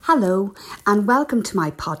Hello and welcome to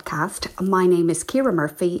my podcast. My name is Ciara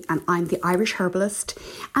Murphy and I'm the Irish Herbalist,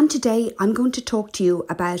 and today I'm going to talk to you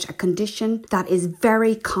about a condition that is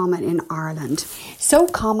very common in Ireland. So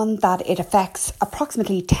common that it affects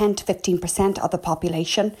approximately 10 to 15% of the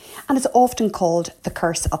population and is often called the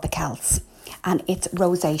curse of the Celts, and it's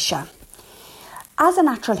rosacea. As a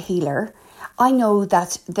natural healer, I know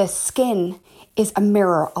that the skin is a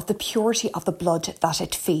mirror of the purity of the blood that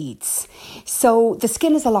it feeds. So the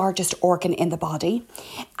skin is the largest organ in the body,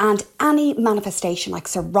 and any manifestation like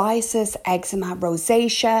psoriasis, eczema,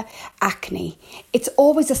 rosacea, acne, it's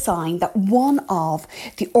always a sign that one of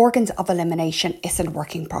the organs of elimination isn't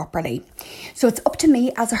working properly. So it's up to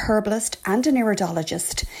me as a herbalist and a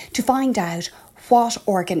iridologist to find out what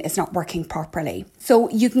organ is not working properly. So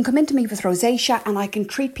you can come into me with rosacea and I can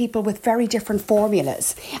treat people with very different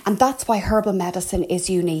formulas, and that's why herbal medicine is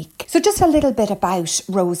unique. So just a little bit about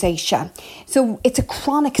rosacea. So it's a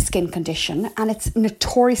chronic skin condition and it's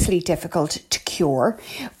notoriously difficult to cure,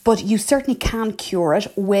 but you certainly can cure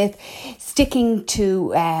it with sticking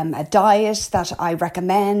to a diet that I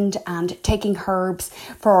recommend and taking herbs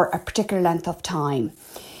for a particular length of time.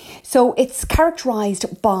 So it's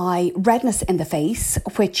characterised by redness in the face,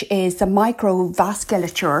 which is the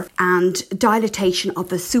microvasculature and dilatation of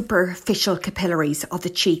the superficial capillaries of the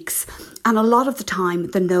cheeks. And a lot of the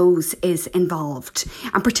time, the nose is involved.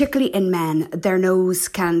 And particularly in men, their nose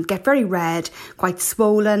can get very red, quite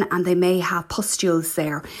swollen, and they may have pustules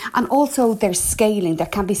there. And also there's scaling. There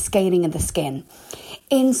can be scaling in the skin.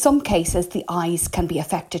 In some cases, the eyes can be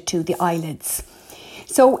affected too, the eyelids.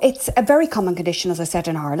 So it's a very common condition, as I said,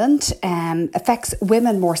 in Ireland, affects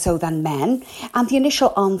women more so than men. And the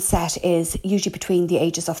initial onset is usually between the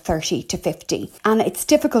ages of 30 to 50. And it's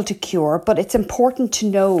difficult to cure, but it's important to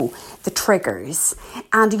know the triggers.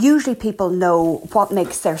 And usually people know what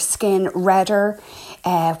makes their skin redder,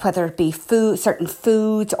 whether it be certain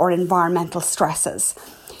foods or environmental stresses.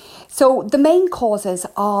 So the main causes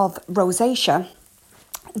of rosacea,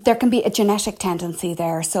 there can be a genetic tendency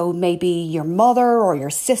there. So maybe your mother or your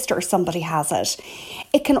sister or somebody has it.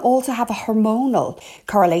 It can also have a hormonal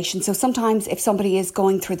correlation. So sometimes if somebody is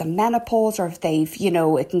going through the menopause, or if they've,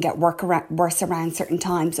 it can get worse around certain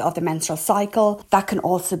times of the menstrual cycle. That can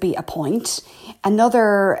also be a point.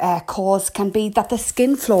 Another cause can be that the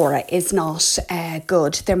skin flora is not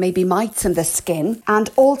good. There may be mites in the skin. And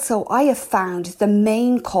also I have found the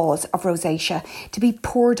main cause of rosacea to be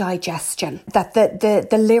poor digestion, that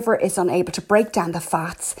the liver is unable to break down the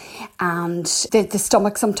fats, and the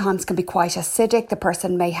stomach sometimes can be quite acidic. The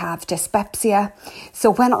person may have dyspepsia.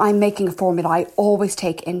 So when I'm making a formula, I always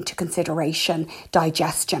take into consideration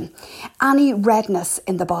digestion. Any redness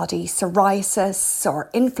in the body, psoriasis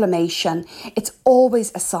or inflammation, it's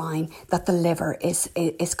always a sign that the liver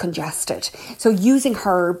is congested. So using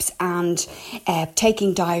herbs and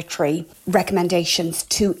taking dietary recommendations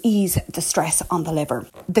to ease the stress on the liver.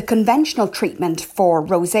 The conventional treatment for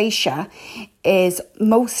rosacea is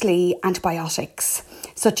mostly antibiotics,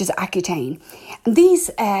 such as Accutane. And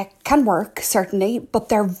these can work, certainly, but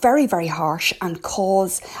they're very, very harsh and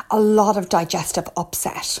cause a lot of digestive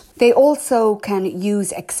upset. They also can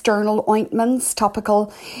use external ointments,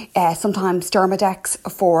 topical, sometimes Dermadex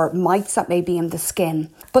for mites that may be in the skin.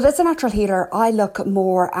 But as a natural healer, I look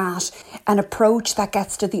more at an approach that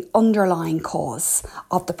gets to the underlying cause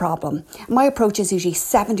of the problem. My approach is usually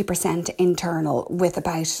 70% internal with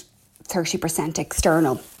about 30%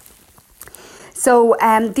 external. So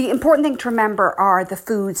the important thing to remember are the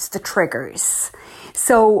foods, the triggers.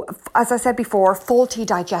 So as I said before, faulty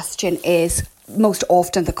digestion is most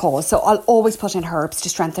often the cause. So I'll always put in herbs to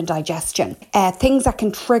strengthen digestion. Things that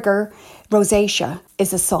can trigger rosacea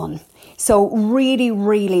is the sun. So really,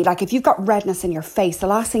 really, like if you've got redness in your face, the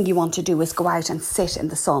last thing you want to do is go out and sit in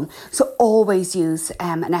the sun. So always use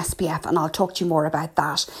an SPF, and I'll talk to you more about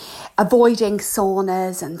that. Avoiding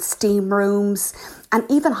saunas and steam rooms, and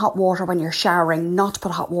even hot water when you're showering, not to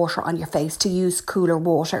put hot water on your face, to use cooler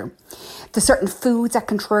water. There's certain foods that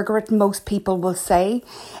can trigger it, most people will say.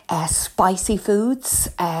 Spicy foods,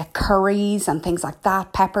 curries and things like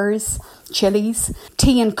that, peppers, chilies,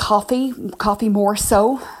 tea and coffee more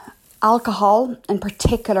so. Alcohol, in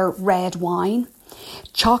particular red wine,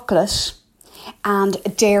 chocolate and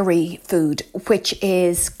dairy food, which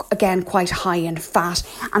is again quite high in fat,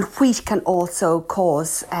 and wheat can also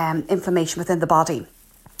cause inflammation within the body.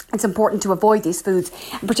 It's important to avoid these foods,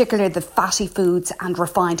 and particularly the fatty foods and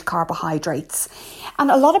refined carbohydrates. And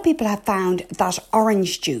a lot of people have found that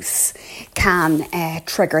orange juice can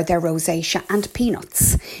trigger their rosacea, and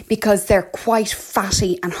peanuts, because they're quite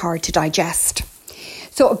fatty and hard to digest.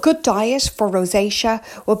 So a good diet for rosacea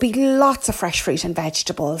will be lots of fresh fruit and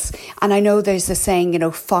vegetables. And I know there's a saying,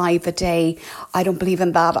 5 a day. I don't believe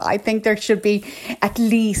in that. I think there should be at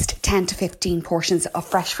least 10 to 15 portions of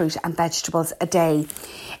fresh fruit and vegetables a day.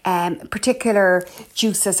 Particular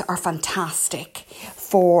juices are fantastic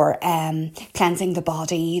for cleansing the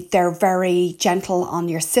body. They're very gentle on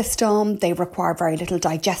your system. They require very little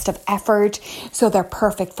digestive effort. So they're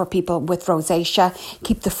perfect for people with rosacea.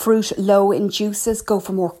 Keep the fruit low in juices. Go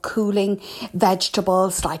for more cooling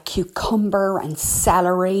vegetables like cucumber and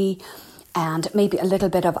celery and maybe a little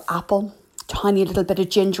bit of apple. Tiny little bit of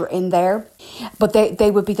ginger in there. But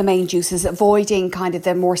they would be the main juices, avoiding kind of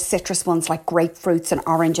the more citrus ones like grapefruits and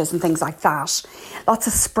oranges and things like that. Lots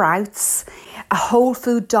of sprouts, a whole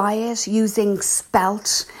food diet using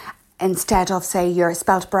spelt instead of, say, your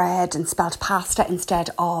spelt bread and spelt pasta instead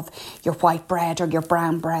of your white bread or your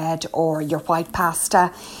brown bread or your white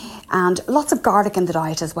pasta. And lots of garlic in the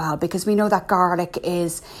diet as well, because we know that garlic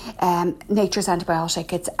is nature's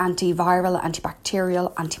antibiotic. It's antiviral,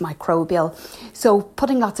 antibacterial, antimicrobial. So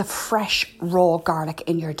putting lots of fresh raw garlic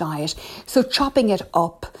in your diet. So chopping it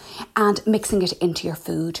up and mixing it into your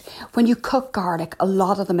food. When you cook garlic, a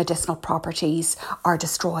lot of the medicinal properties are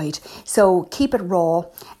destroyed. So keep it raw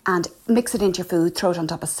and mix it into your food. Throw it on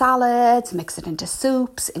top of salads, mix it into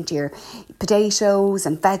soups, into your potatoes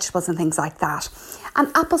and vegetables and things like that. And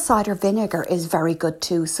apple cider vinegar is very good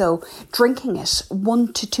too. So drinking it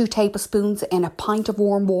 1 to 2 tablespoons in a pint of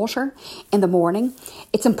warm water in the morning.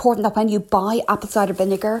 It's important that when you buy apple cider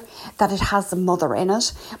vinegar that it has the mother in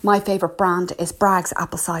it. My favourite brand is Bragg's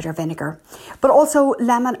apple cider vinegar. But also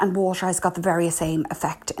lemon and water has got the very same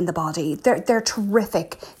effect in the body. They're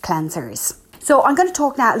terrific cleansers. So I'm going to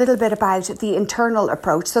talk now a little bit about the internal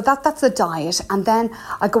approach. So that's the diet, and then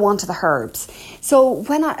I go on to the herbs. So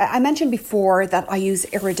when I mentioned before that I use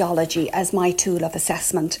iridology as my tool of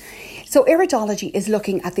assessment. So iridology is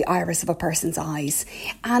looking at the iris of a person's eyes,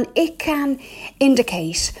 and it can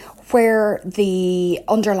indicate where the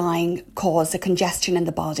underlying cause, the congestion in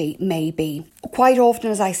the body may be. Quite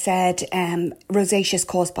often, as I said, rosacea is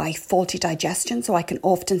caused by faulty digestion. So I can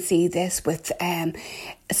often see this with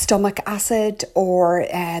stomach acid, or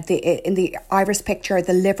in the iris picture,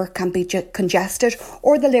 the liver can be congested,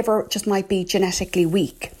 or the liver just might be genetically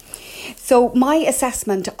weak. So my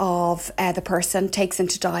assessment of the person takes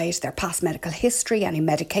into diet their past medical history, any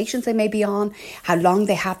medications they may be on, how long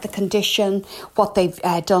they have the condition, what they've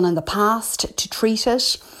done in the past to treat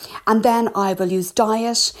it. And then I will use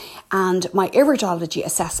diet and my iridology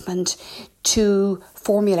assessment to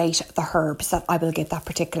formulate the herbs that I will give that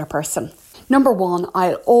particular person. Number 1,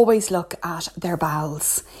 I'll always look at their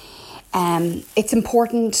bowels. It's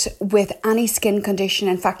important with any skin condition,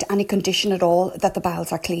 in fact, any condition at all, that the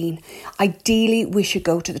bowels are clean. Ideally, we should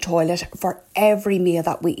go to the toilet for every meal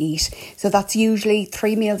that we eat. So that's usually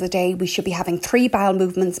 3 meals a day. We should be having 3 bowel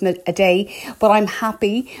movements a day. But I'm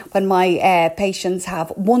happy when my patients have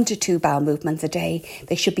 1 to 2 bowel movements a day.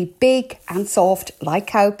 They should be big and soft like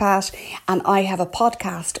cowpat. And I have a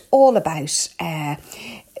podcast all about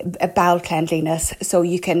bowel cleanliness, so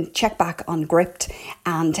you can check back on Gripped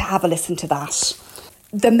and have a listen to that.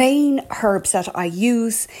 The main herbs that I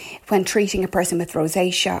use when treating a person with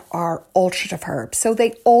rosacea are alterative herbs. So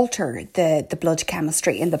they alter the blood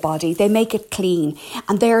chemistry in the body. They make it clean,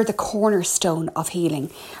 and they're the cornerstone of healing.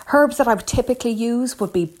 Herbs that I would typically use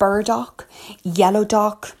would be burdock, yellow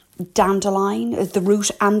dock, dandelion, the root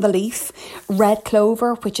and the leaf, red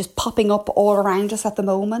clover, which is popping up all around us at the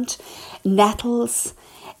moment, nettles,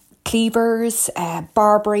 cleavers,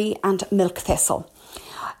 barberry and milk thistle.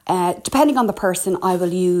 Depending on the person, I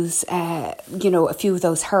will use, a few of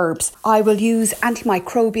those herbs. I will use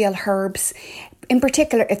antimicrobial herbs, in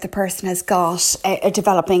particular if the person has got a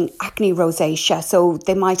developing acne rosacea. So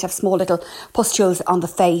they might have small little pustules on the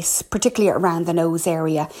face, particularly around the nose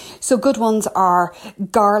area. So good ones are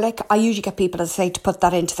garlic. I usually get people to say to put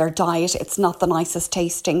that into their diet. It's not the nicest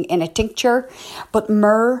tasting in a tincture, but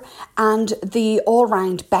myrrh, and the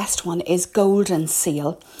all-round best one is golden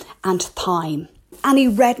seal and thyme. Any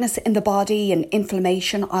redness in the body and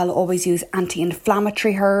inflammation, I'll always use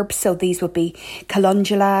anti-inflammatory herbs. So these would be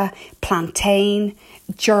calendula, plantain,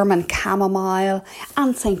 German chamomile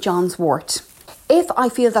and St. John's wort. If I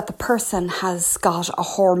feel that the person has got a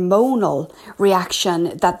hormonal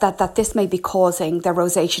reaction that this may be causing their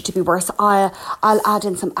rosacea to be worse, I'll add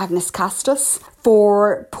in some Agnus castus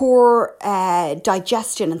For poor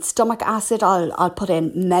digestion and stomach acid, I'll put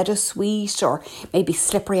in meadowsweet or maybe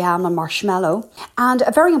slippery almond marshmallow. And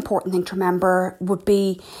a very important thing to remember would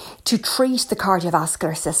be to treat the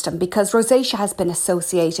cardiovascular system, because rosacea has been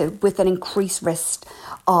associated with an increased risk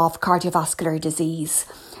of cardiovascular disease.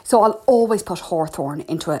 So I'll always put hawthorn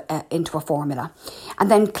into a formula. And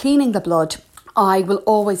then cleaning the blood, I will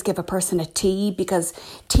always give a person a tea, because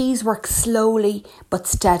teas work slowly but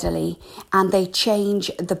steadily, and they change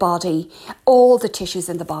the body, all the tissues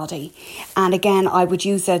in the body. And again, I would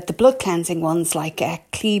use the blood cleansing ones like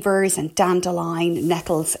cleavers and dandelion,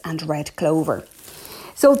 nettles and red clover.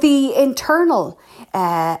 So the internal,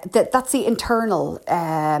 that's the internal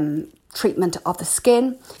treatment of the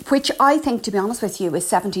skin, which I think, to be honest with you, is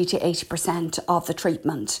 70 to 80% of the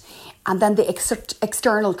treatment. And then the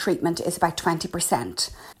external treatment is about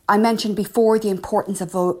 20%. I mentioned before the importance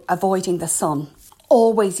of avoiding the sun,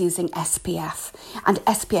 always using SPF and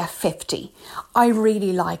SPF 50. I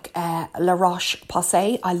really like La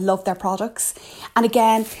Roche-Posay. I love their products. And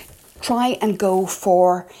again, try and go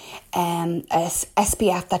for a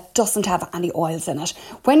SPF that doesn't have any oils in it.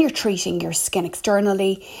 When you're treating your skin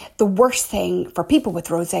externally, the worst thing for people with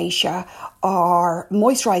rosacea are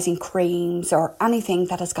moisturising creams or anything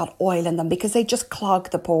that has got oil in them, because they just clog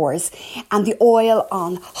the pores. And the oil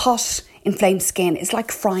on hot, inflamed skin is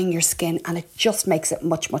like frying your skin, and it just makes it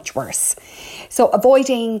much, much worse. So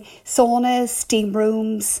avoiding saunas, steam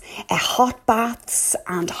rooms, hot baths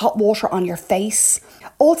and hot water on your face.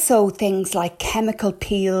 Also things like chemical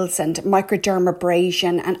peels and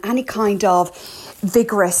microdermabrasion and any kind of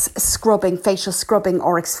vigorous scrubbing, facial scrubbing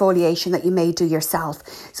or exfoliation that you may do yourself.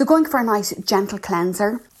 So going for a nice gentle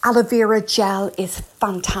cleanser. Aloe vera gel is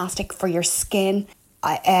fantastic for your skin.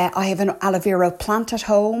 I have an aloe vera plant at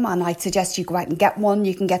home, and I'd suggest you go out and get one.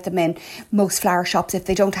 You can get them in most flower shops. If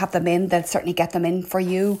they don't have them in, they'll certainly get them in for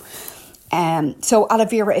you. So aloe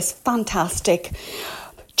vera is fantastic.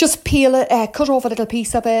 Just peel it, cut off a little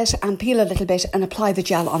piece of it and peel a little bit and apply the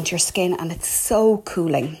gel onto your skin, and it's so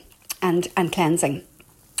cooling and cleansing.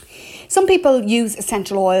 Some people use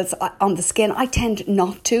essential oils on the skin. I tend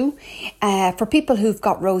not to. For people who've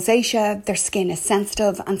got rosacea, their skin is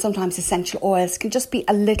sensitive, and sometimes essential oils can just be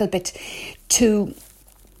a little bit too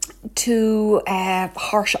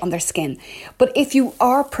harsh on their skin. But if you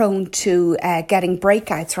are prone to getting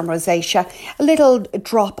breakouts from rosacea, a little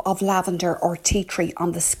drop of lavender or tea tree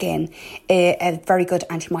on the skin is very good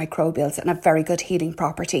antimicrobials and have very good healing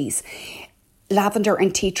properties. Lavender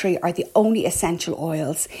and tea tree are the only essential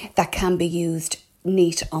oils that can be used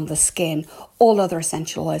neat on the skin. All other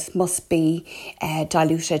essential oils must be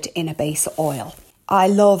diluted in a base oil. I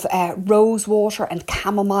love rose water and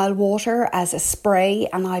chamomile water as a spray,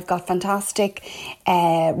 and I've got fantastic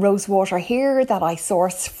rose water here that I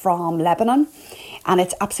source from Lebanon, and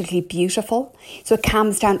it's absolutely beautiful. So it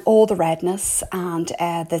calms down all the redness, and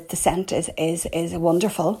the scent is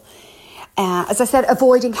wonderful. As I said,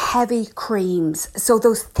 avoiding heavy creams. So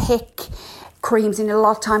those thick creams, and a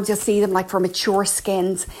lot of times you'll see them like for mature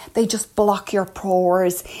skins, they just block your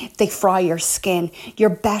pores, they fry your skin.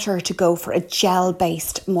 You're better to go for a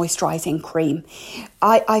gel-based moisturising cream.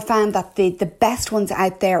 I found that the best ones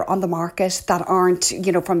out there on the market that aren't,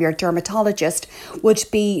 from your dermatologist would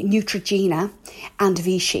be Neutrogena and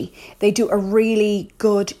Vichy. They do a really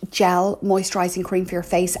good gel moisturising cream for your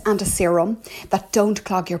face and a serum that don't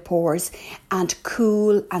clog your pores and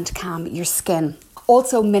cool and calm your skin.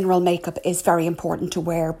 Also, mineral makeup is very important to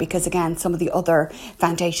wear because, again, some of the other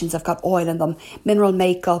foundations have got oil in them. Mineral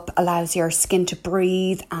makeup allows your skin to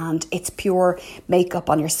breathe, and it's pure makeup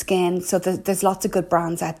on your skin. So there's lots of good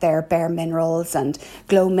brands out there, Bare Minerals and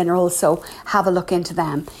Glow Minerals, so have a look into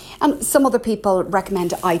them. And some other people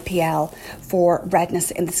recommend IPL for redness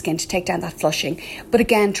in the skin to take down that flushing. But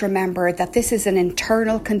again, to remember that this is an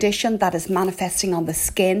internal condition that is manifesting on the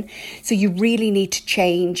skin. So you really need to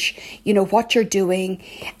change, what you're doing.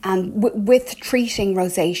 And with treating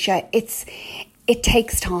rosacea, it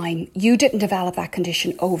takes time. You didn't develop that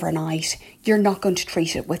condition overnight. You're not going to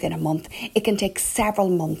treat it within a month. It can take several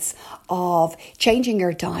months of changing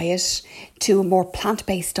your diet to a more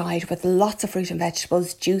plant-based diet with lots of fruit and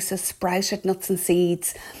vegetables, juices, sprouted nuts and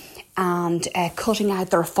seeds, and cutting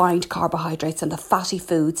out the refined carbohydrates and the fatty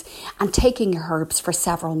foods, and taking your herbs for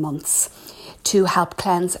several months to help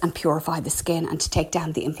cleanse and purify the skin and to take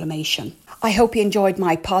down the inflammation. I hope you enjoyed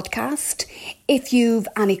my podcast. If you've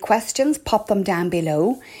any questions, pop them down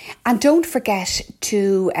below. And don't forget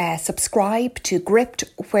to subscribe to Gripped,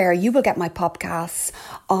 where you will get my podcasts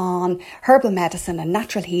on herbal medicine and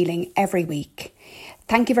natural healing every week.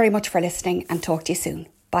 Thank you very much for listening, and talk to you soon.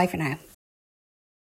 Bye for now.